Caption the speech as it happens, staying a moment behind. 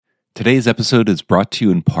Today's episode is brought to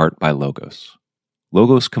you in part by Logos.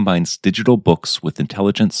 Logos combines digital books with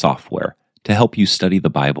intelligent software to help you study the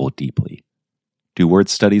Bible deeply. Do word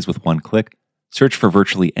studies with one click, search for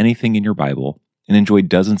virtually anything in your Bible, and enjoy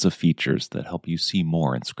dozens of features that help you see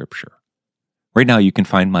more in Scripture. Right now you can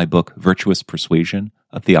find my book, Virtuous Persuasion,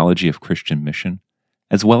 A Theology of Christian Mission,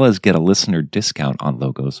 as well as get a listener discount on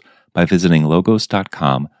Logos by visiting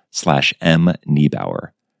logos.com/mniebauer.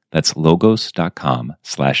 That's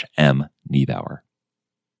logos.com/mniebauer.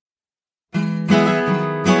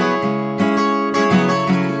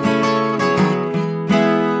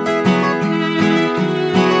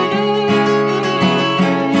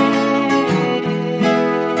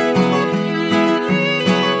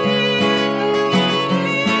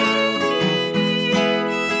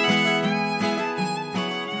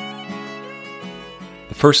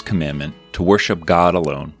 The first commandment, to worship God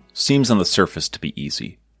alone, seems on the surface to be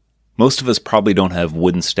easy. Most of us probably don't have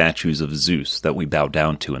wooden statues of Zeus that we bow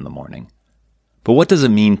down to in the morning. But what does it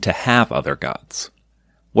mean to have other gods?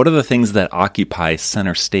 What are the things that occupy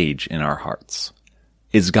center stage in our hearts?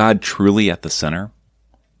 Is God truly at the center?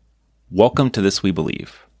 Welcome to This We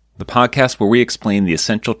Believe, the podcast where we explain the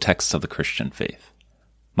essential texts of the Christian faith.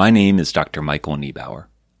 My name is Dr. Michael Niebauer.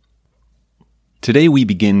 Today we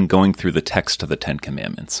begin going through the text of the Ten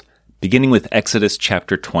Commandments, beginning with Exodus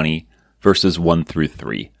chapter 20, verses 1 through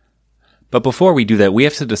 3. But before we do that, we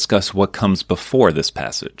have to discuss what comes before this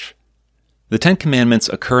passage. The Ten Commandments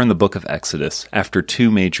occur in the book of Exodus after two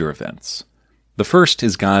major events. The first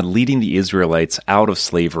is God leading the Israelites out of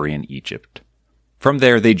slavery in Egypt. From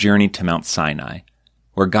there, they journey to Mount Sinai,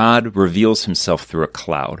 where God reveals himself through a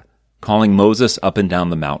cloud, calling Moses up and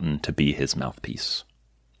down the mountain to be his mouthpiece.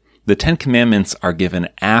 The Ten Commandments are given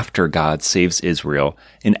after God saves Israel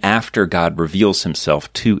and after God reveals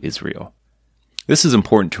himself to Israel. This is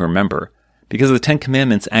important to remember because the Ten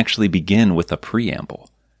Commandments actually begin with a preamble.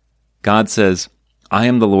 God says, "I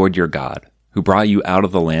am the Lord your God, who brought you out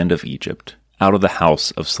of the land of Egypt, out of the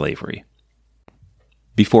house of slavery."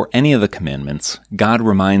 Before any of the commandments, God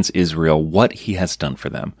reminds Israel what he has done for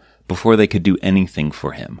them before they could do anything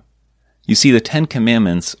for him. You see, the Ten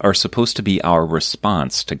Commandments are supposed to be our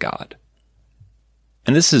response to God.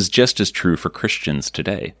 And this is just as true for Christians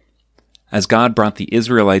today. As God brought the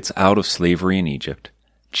Israelites out of slavery in Egypt,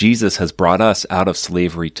 Jesus has brought us out of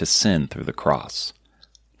slavery to sin through the cross.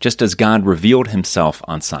 Just as God revealed himself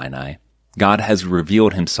on Sinai, God has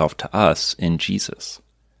revealed himself to us in Jesus.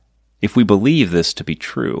 If we believe this to be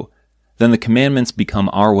true, then the commandments become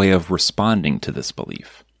our way of responding to this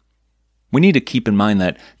belief. We need to keep in mind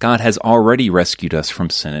that God has already rescued us from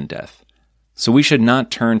sin and death, so we should not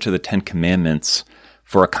turn to the Ten Commandments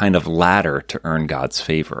for a kind of ladder to earn God's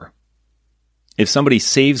favor. If somebody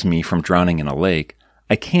saves me from drowning in a lake,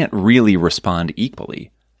 I can't really respond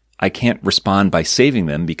equally. I can't respond by saving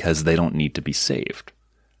them because they don't need to be saved.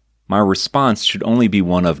 My response should only be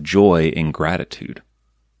one of joy and gratitude.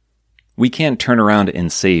 We can't turn around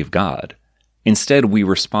and save God. Instead, we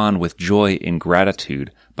respond with joy and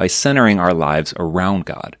gratitude by centering our lives around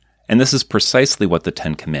God, and this is precisely what the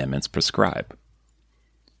Ten Commandments prescribe.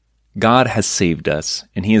 God has saved us,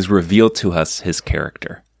 and he has revealed to us his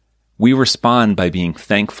character. We respond by being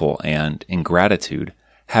thankful and, in gratitude,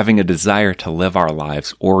 having a desire to live our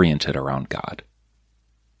lives oriented around God.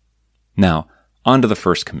 Now, on to the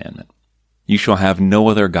first commandment. You shall have no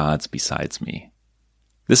other gods besides me.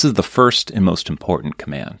 This is the first and most important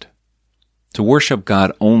command. To worship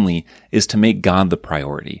God only is to make God the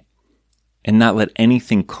priority, and not let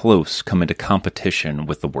anything close come into competition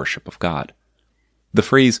with the worship of God. The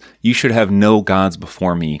phrase, "you should have no gods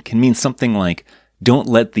before me," can mean something like, "don't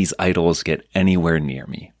let these idols get anywhere near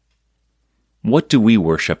me." What do we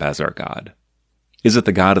worship as our God? Is it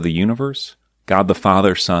the God of the universe, God the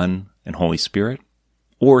Father, Son, and Holy Spirit,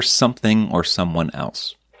 or something or someone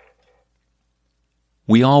else?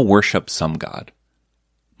 We all worship some God.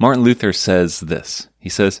 Martin Luther says this. He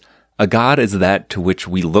says, "A God is that to which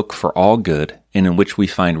we look for all good and in which we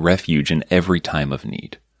find refuge in every time of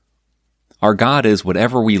need." Our God is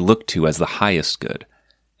whatever we look to as the highest good,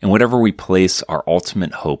 and whatever we place our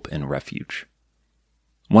ultimate hope and refuge.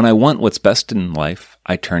 When I want what's best in life,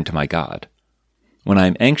 I turn to my God. When I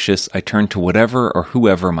am anxious, I turn to whatever or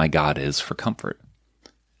whoever my God is for comfort.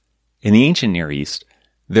 In the ancient Near East,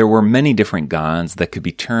 there were many different gods that could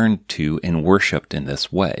be turned to and worshipped in this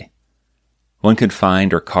way. One could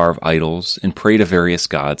find or carve idols and pray to various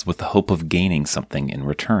gods with the hope of gaining something in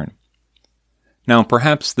return. Now,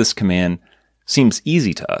 perhaps this command seems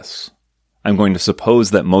easy to us. I'm going to suppose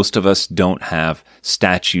that most of us don't have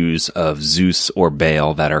statues of Zeus or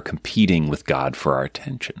Baal that are competing with God for our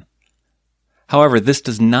attention. However, this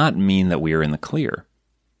does not mean that we are in the clear.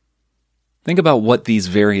 Think about what these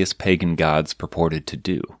various pagan gods purported to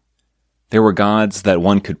do. There were gods that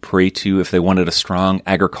one could pray to if they wanted a strong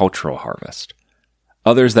agricultural harvest.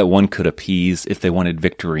 Others that one could appease if they wanted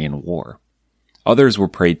victory in war. Others were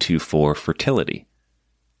prayed to for fertility.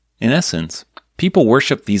 In essence, people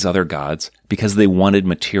worshiped these other gods because they wanted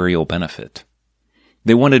material benefit.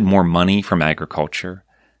 They wanted more money from agriculture.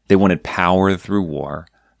 They wanted power through war.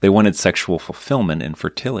 They wanted sexual fulfillment and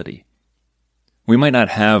fertility. We might not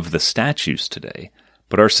have the statues today,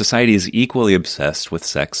 but our society is equally obsessed with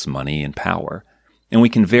sex, money, and power, and we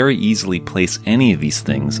can very easily place any of these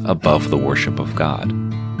things above the worship of God.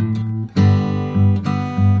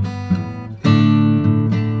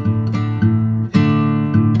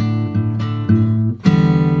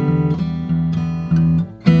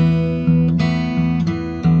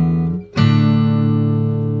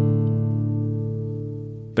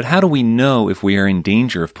 But how do we know if we are in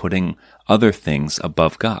danger of putting other things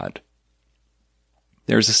above God?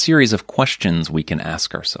 There's a series of questions we can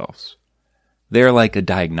ask ourselves. They're like a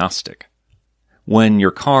diagnostic. When your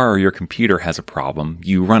car or your computer has a problem,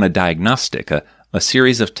 you run a diagnostic, a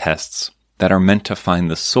series of tests that are meant to find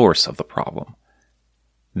the source of the problem.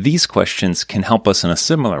 These questions can help us in a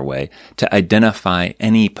similar way to identify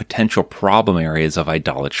any potential problem areas of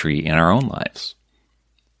idolatry in our own lives.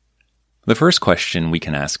 The first question we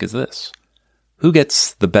can ask is this: who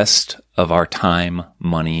gets the best of our time,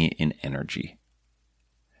 money, and energy?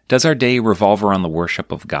 Does our day revolve around the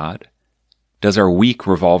worship of God? Does our week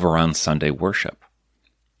revolve around Sunday worship?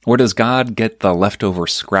 Or does God get the leftover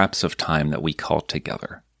scraps of time that we call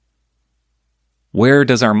together? Where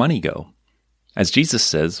does our money go? As Jesus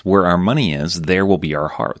says, where our money is, there will be our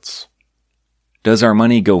hearts. Does our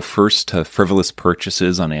money go first to frivolous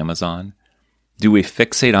purchases on Amazon? Do we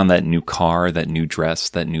fixate on that new car, that new dress,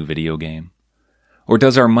 that new video game? Or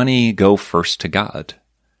does our money go first to God,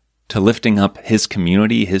 to lifting up His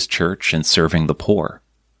community, His church, and serving the poor?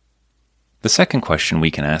 The second question we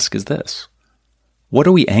can ask is this: what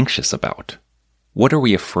are we anxious about? What are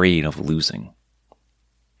we afraid of losing?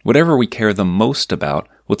 Whatever we care the most about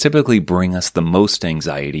will typically bring us the most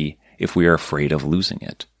anxiety if we are afraid of losing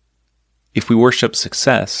it. If we worship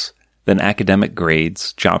success, then academic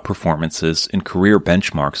grades, job performances, and career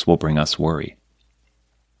benchmarks will bring us worry.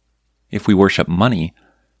 If we worship money,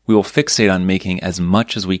 we will fixate on making as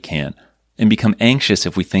much as we can and become anxious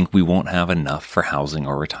if we think we won't have enough for housing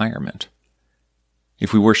or retirement.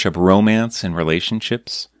 If we worship romance and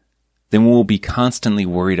relationships, then we will be constantly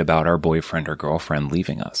worried about our boyfriend or girlfriend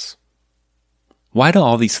leaving us. Why do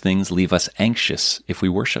all these things leave us anxious if we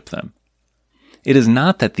worship them? It is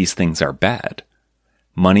not that these things are bad.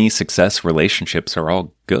 Money, success, relationships are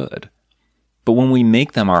all good. But when we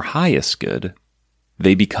make them our highest good,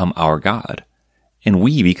 they become our God, and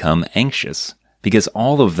we become anxious because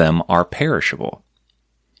all of them are perishable.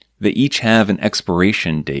 They each have an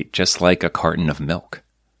expiration date, just like a carton of milk.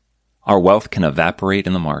 Our wealth can evaporate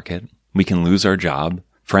in the market, we can lose our job,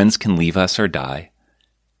 friends can leave us or die.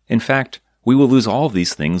 In fact, we will lose all of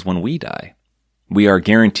these things when we die. We are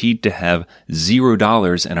guaranteed to have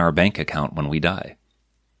 $0 in our bank account when we die.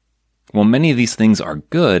 While many of these things are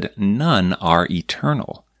good, none are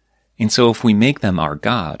eternal. And so if we make them our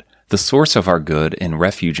God, the source of our good and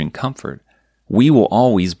refuge and comfort, we will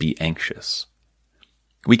always be anxious.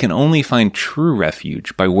 We can only find true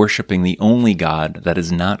refuge by worshiping the only God that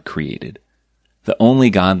is not created, the only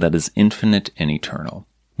God that is infinite and eternal,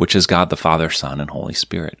 which is God the Father, Son, and Holy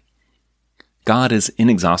Spirit. God is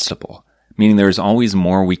inexhaustible, meaning there is always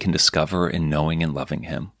more we can discover in knowing and loving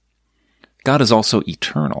Him. God is also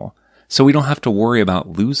eternal, so we don't have to worry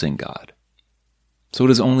about losing God. So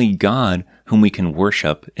it is only God whom we can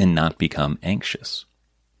worship and not become anxious.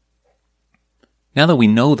 Now that we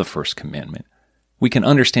know the first commandment, we can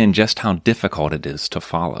understand just how difficult it is to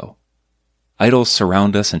follow. Idols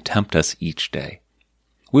surround us and tempt us each day.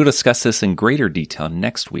 We'll discuss this in greater detail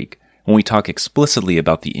next week when we talk explicitly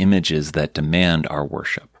about the images that demand our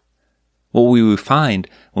worship. What we will find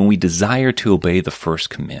when we desire to obey the first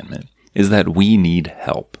commandment is that we need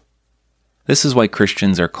help. This is why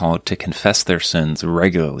Christians are called to confess their sins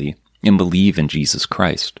regularly and believe in Jesus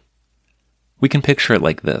Christ. We can picture it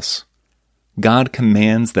like this. God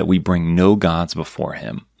commands that we bring no gods before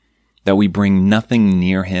Him, that we bring nothing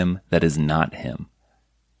near Him that is not Him.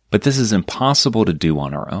 But this is impossible to do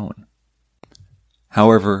on our own.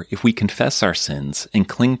 However, if we confess our sins and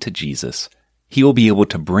cling to Jesus, He will be able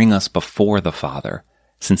to bring us before the Father,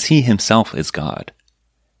 since He Himself is God.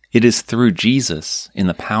 It is through Jesus, in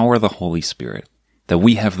the power of the Holy Spirit, that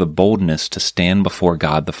we have the boldness to stand before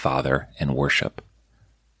God the Father and worship.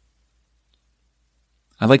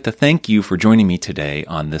 I'd like to thank you for joining me today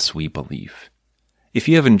on This We Believe. If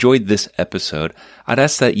you have enjoyed this episode, I'd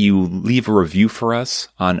ask that you leave a review for us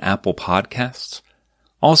on Apple Podcasts.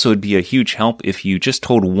 Also, it'd be a huge help if you just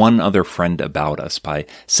told one other friend about us by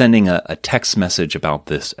sending a text message about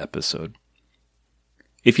this episode.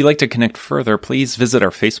 If you'd like to connect further, please visit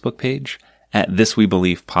our Facebook page at This We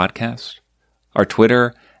Believe Podcast, our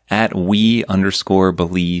Twitter at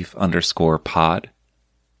we_believe_pod,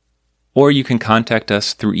 or you can contact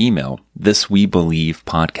us through email,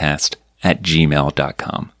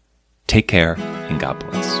 thiswebelievepodcast@gmail.com. Take care and God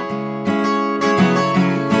bless.